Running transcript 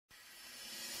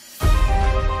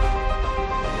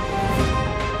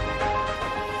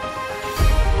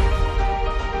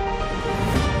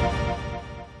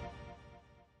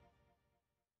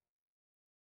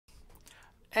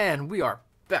And we are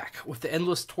back with the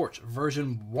Endless Torch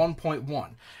version 1.1.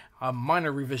 A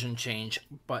minor revision change,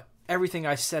 but everything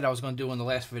I said I was going to do in the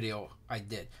last video, I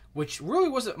did. Which really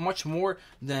wasn't much more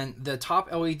than the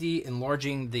top LED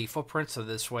enlarging the footprint, so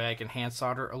this way I can hand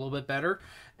solder a little bit better,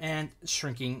 and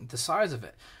shrinking the size of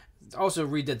it. Also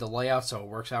redid the layout so it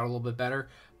works out a little bit better.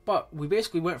 But we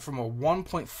basically went from a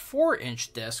 1.4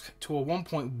 inch disc to a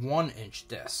 1.1 inch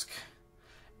disc.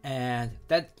 And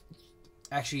that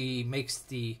actually makes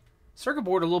the circuit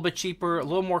board a little bit cheaper, a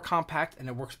little more compact, and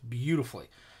it works beautifully.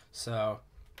 So,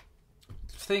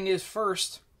 the thing is,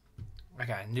 first, I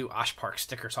got a new OSHPark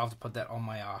sticker, so I'll have to put that on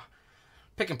my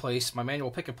pick and place, my manual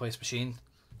pick and place machine.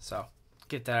 So,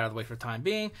 get that out of the way for the time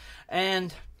being.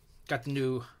 And got the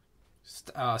new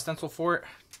stencil for it.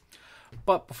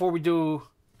 But before we do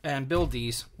and build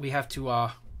these, we have to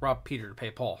rob Peter to pay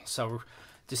Paul. So,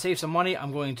 to save some money,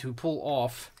 I'm going to pull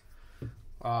off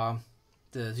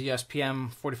the ZSPM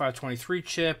 4523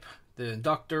 chip, the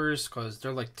inductors, because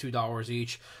they're like $2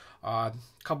 each, a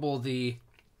couple of the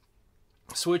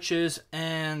switches,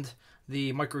 and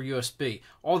the micro USB.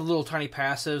 All the little tiny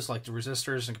passives like the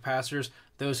resistors and capacitors,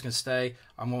 those can stay.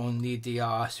 I'm going to need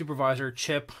the supervisor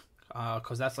chip,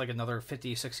 because that's like another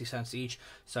 50-60 cents each.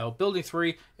 So building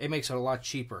 3, it makes it a lot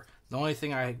cheaper. The only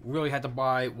thing I really had to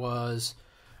buy was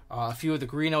a few of the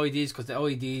green LEDs, because the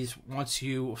LEDs, once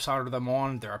you solder them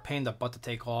on, they're a pain in the butt to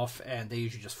take off, and they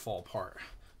usually just fall apart.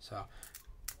 So,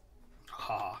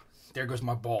 there goes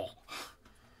my ball.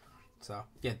 So,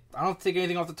 yeah, I don't take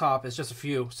anything off the top. It's just a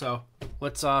few. So,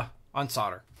 let's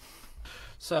unsolder.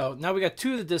 So, now we got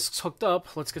 2 of the discs hooked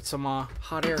up. Let's get some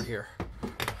hot air here. So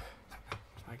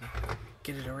I can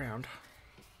get it around.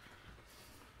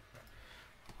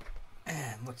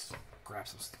 And let's grab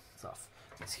some stuff.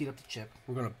 Let's heat up the chip.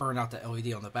 We're going to burn out the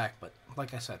LED on the back, but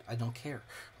like I said, I don't care.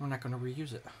 We're not going to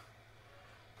reuse it.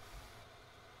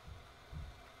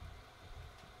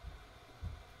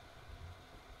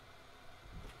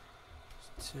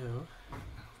 Two.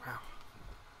 Wow.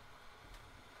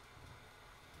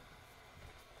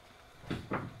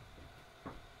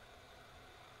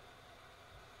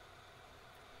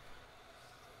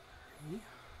 Three.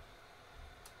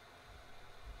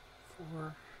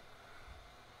 4.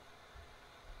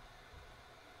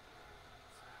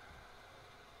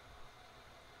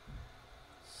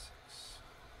 6.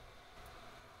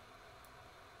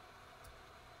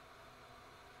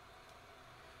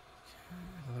 Okay,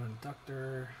 another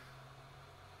inductor.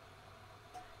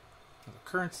 Another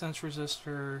current sense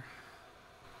resistor.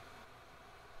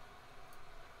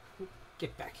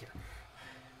 Get back here.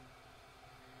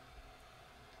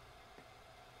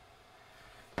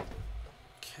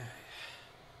 Okay.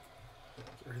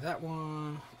 Get rid of that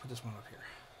one. Put this one up here.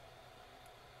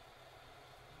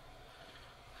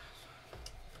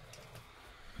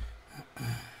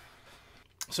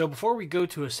 So before we go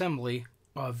to assembly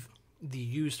of the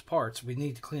used parts, we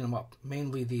need to clean them up.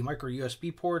 Mainly the micro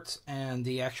USB ports and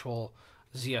the actual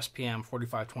ZSPM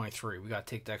 4523. We got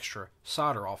to take the extra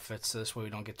solder off it, so this way we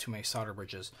don't get too many solder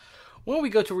bridges when we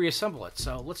go to reassemble it.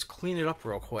 So let's clean it up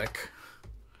real quick.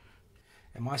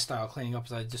 And my style of cleaning up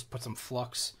is I just put some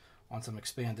flux on some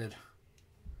expanded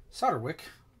solder wick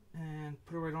and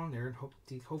put it right on there,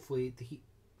 and hopefully the heat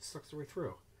sucks the way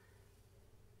through.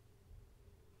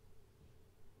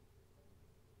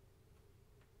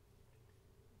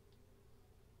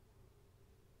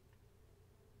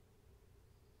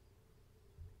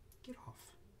 Get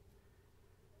off.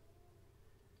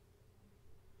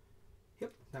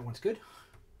 Yep, that one's good.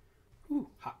 Ooh,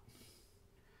 hot.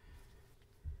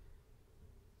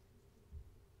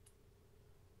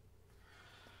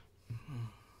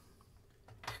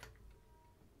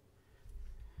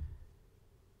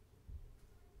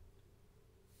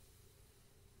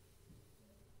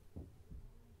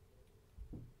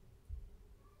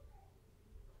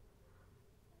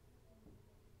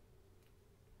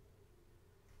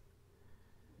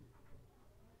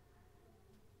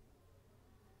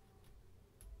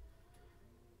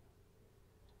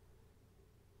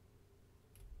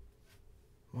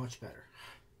 Much better.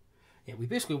 Yeah, we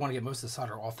basically want to get most of the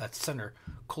solder off that center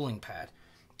cooling pad.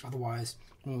 Otherwise,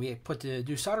 when we put the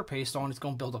new solder paste on, it's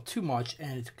going to build up too much,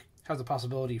 and it has the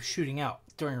possibility of shooting out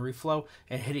during reflow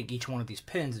and hitting each one of these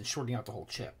pins and shorting out the whole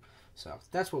chip. So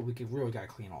that's what we really got to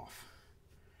clean off.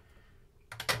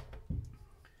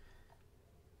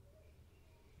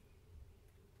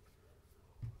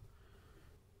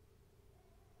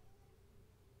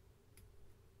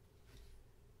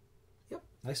 Yep,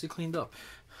 nicely cleaned up.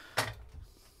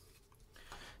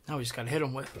 Now we just got to hit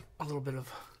them with a little bit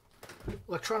of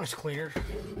electronics cleaner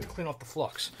to clean off the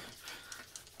flux.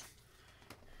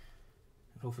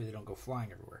 Hopefully they don't go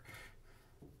flying everywhere.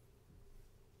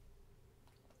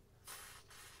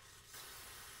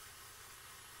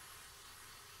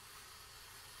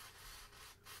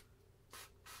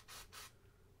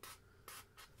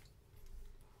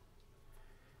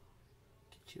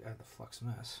 Get you out of the flux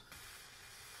mess.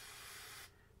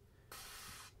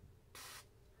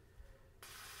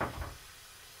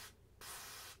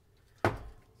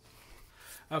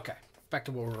 Okay, back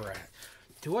to where we're at.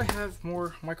 Do I have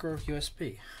more micro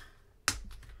USB?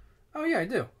 Oh yeah, I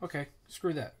do. Okay,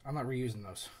 screw that. I'm not reusing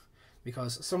those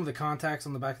because some of the contacts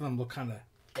on the back of them look kind of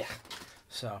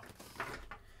So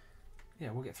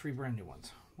yeah, we'll get 3 brand new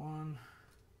ones. 1,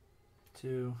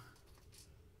 2,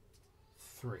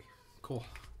 3. Cool.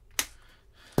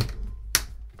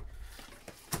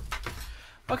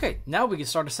 Okay, now we can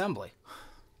start assembly.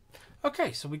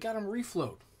 Okay, so we got them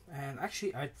reflowed. And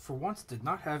actually, I, for once, did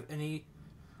not have any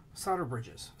solder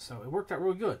bridges. So it worked out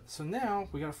really good. So now,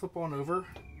 we got to flip on over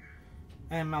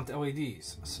and mount the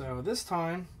LEDs. So this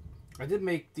time, I did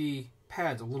make the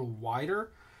pads a little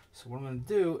wider. So what I'm going to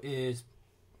do is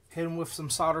hit them with some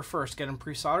solder first, get them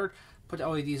pre-soldered, put the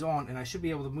LEDs on, and I should be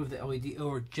able to move the LED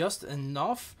over just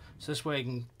enough so this way I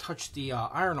can touch the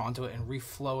iron onto it and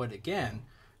reflow it again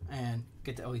and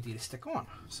get the LED to stick on.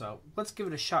 So let's give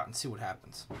it a shot and see what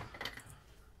happens.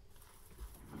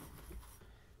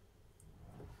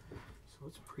 So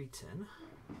let's pre-tin.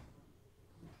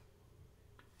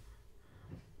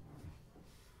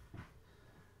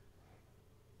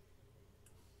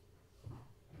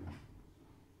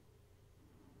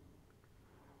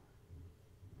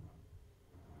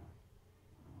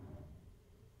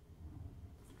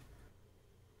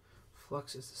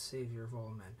 Flux is the savior of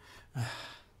all men.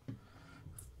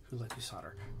 Who let you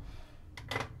solder?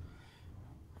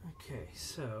 Okay,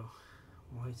 so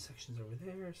white section's over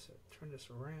there, so turn this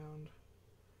around,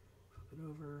 flip it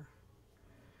over,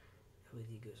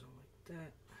 LED goes on like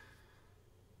that.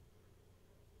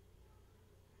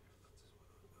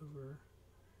 Flip this one over.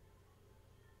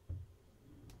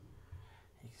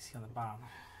 You can see on the bottom.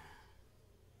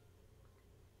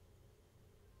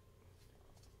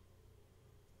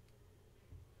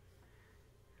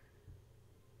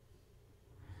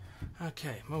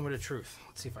 Okay, moment of truth.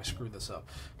 Let's see if I screwed this up.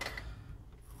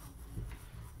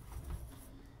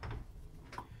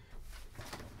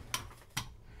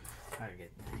 Try to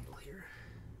get an angle here.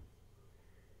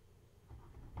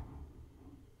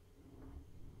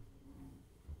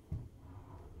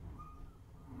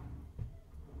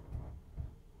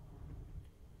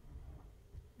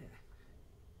 Yeah.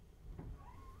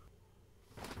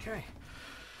 Okay.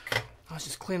 Let's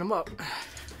just clean them up.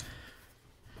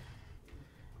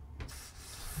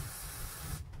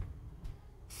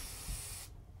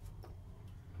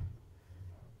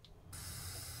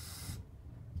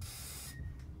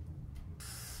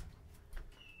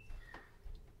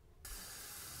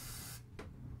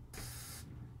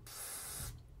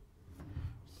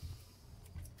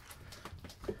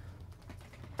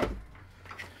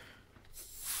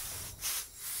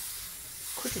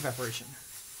 Quick evaporation.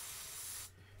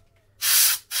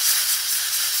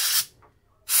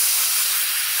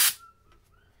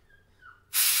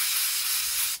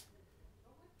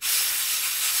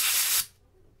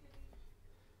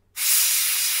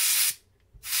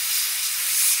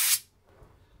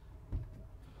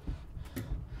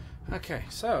 Okay,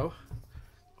 so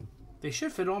they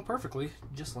should fit on perfectly,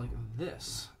 just like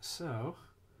this. So,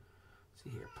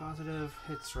 see here, positive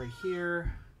hits right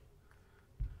here.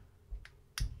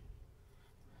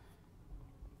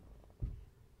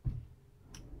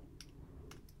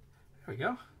 There we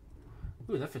go.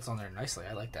 Ooh, that fits on there nicely.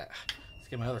 I like that. Let's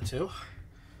get my other 2.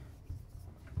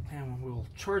 And we'll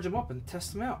charge them up and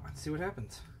test them out and see what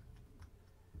happens.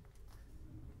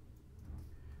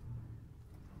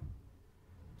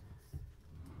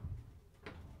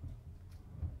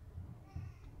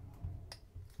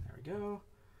 There we go.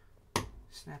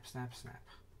 Snap, snap, snap.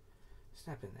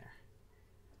 Snap in there.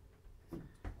 And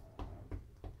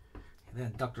then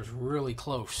the inductor's really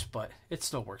close, but it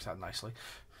still works out nicely.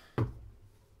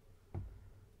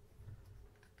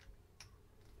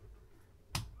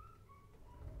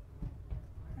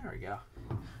 There we go.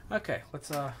 Okay,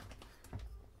 let's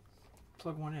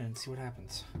plug one in and see what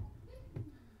happens.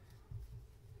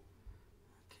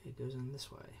 Okay, it goes in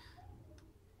this way.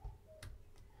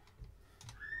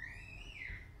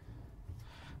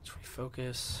 Let's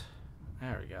refocus.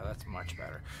 There we go, that's much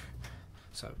better.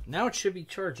 So now it should be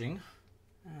charging,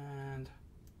 and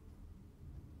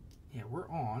yeah, we're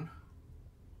on.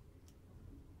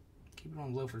 Keep it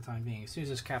on low for the time being. As soon as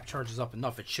this cap charges up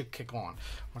enough, it should kick on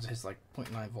once it hits like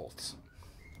 0.9 volts.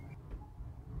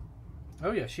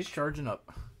 Oh yeah, she's charging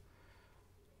up.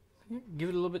 Give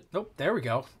it a little bit. Nope, there we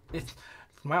go.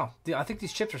 Wow. I think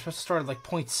these chips are supposed to start at like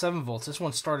 0.7 volts. This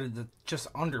one started at just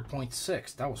under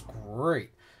 0.6. That was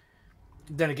great.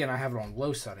 Then again, I have it on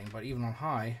low setting, but even on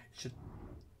high, it should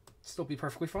still be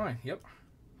perfectly fine. Yep.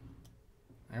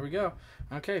 There we go.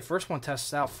 Okay, first one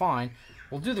tests out fine.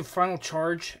 We'll do the final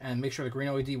charge and make sure the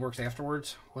green LED works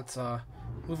afterwards. Let's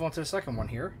move on to the second one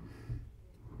here.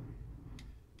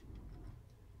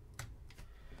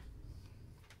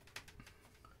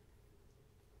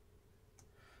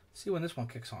 See when this one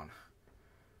kicks on.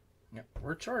 Yep,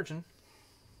 we're charging.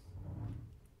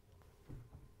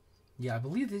 Yeah, I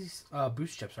believe these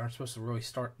boost chips aren't supposed to really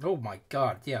start. Oh my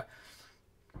god, yeah.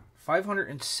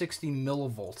 560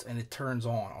 millivolts and it turns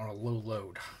on a low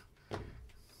load.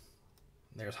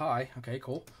 There's high. Okay,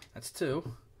 cool. That's 2.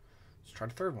 Let's try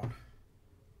the third one.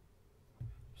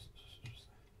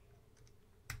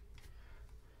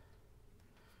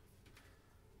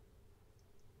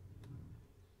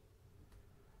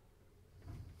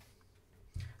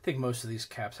 I think most of these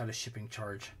caps had a shipping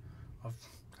charge of...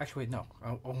 Actually, wait, no.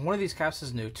 One of these caps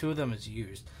is new. 2 of them is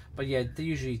used. But yeah, they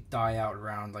usually die out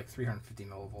around like 350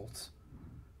 millivolts.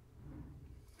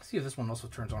 Let's see if this one also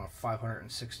turns on at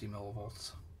 560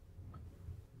 millivolts.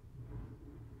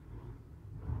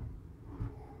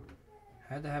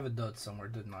 Had to have a dud somewhere,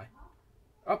 didn't I?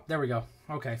 Oh, there we go.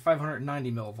 Okay,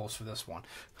 590 millivolts for this one.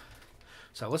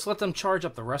 So let's let them charge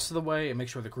up the rest of the way and make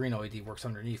sure the green LED works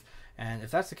underneath. And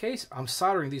if that's the case, I'm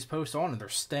soldering these posts on and they're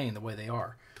staying the way they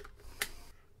are.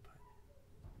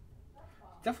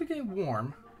 Definitely getting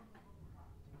warm,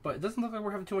 but it doesn't look like we're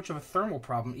having too much of a thermal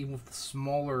problem even with the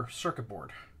smaller circuit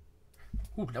board.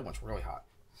 Ooh, that one's really hot.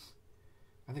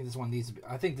 I think this one needs to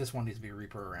be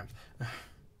reprogrammed.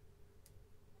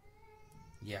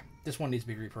 Yeah, this one needs to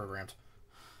be reprogrammed.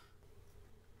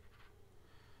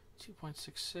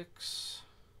 2.66.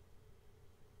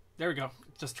 There we go.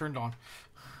 It just turned on.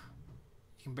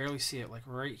 You can barely see it, like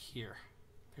right here.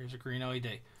 There's a green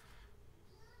LED.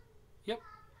 Yep.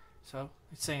 So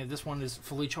it's saying that this one is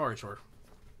fully charged or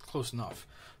close enough.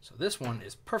 So this one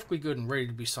is perfectly good and ready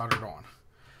to be soldered on.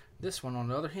 This one, on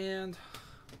the other hand,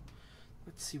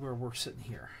 let's see where we're sitting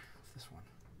here. This one.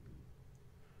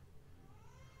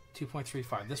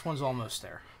 2.35. This one's almost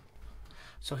there.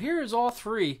 So here is all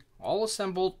 3, all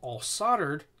assembled, all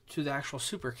soldered to the actual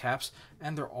super caps,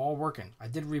 and they're all working. I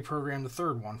did reprogram the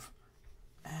third one.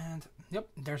 And, yep,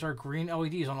 there's our green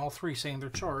LEDs on all 3 saying they're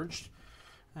charged.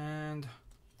 And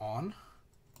on,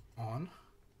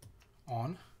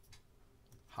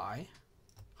 high,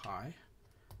 high,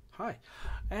 high.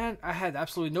 And I had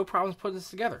absolutely no problems putting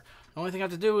this together. The only thing I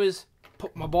have to do is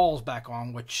put my balls back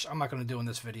on, which I'm not going to do in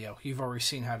this video. You've already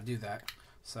seen how to do that.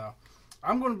 So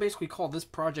I'm going to basically call this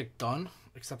project done,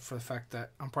 except for the fact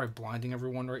that I'm probably blinding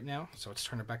everyone right now. So let's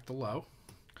turn it back to low.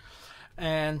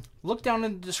 And look down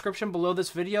in the description below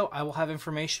this video. I will have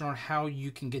information on how you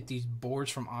can get these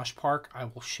boards from OSHPark. I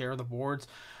will share the boards.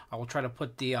 I will try to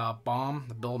put the BOM,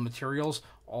 the bill of materials,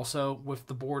 also with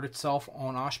the board itself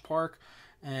on OSHPark,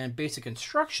 and basic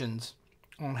instructions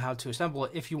on how to assemble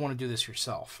it if you want to do this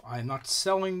yourself. I'm not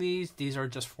selling these. These are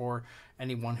just for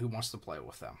anyone who wants to play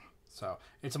with them. So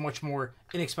it's a much more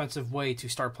inexpensive way to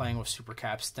start playing with super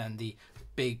caps than the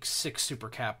big 6 super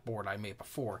cap board I made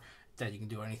before that you can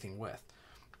do anything with.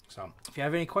 So if you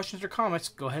have any questions or comments,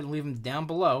 go ahead and leave them down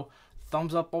below.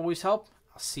 Thumbs up always help.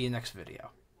 I'll see you next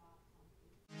video.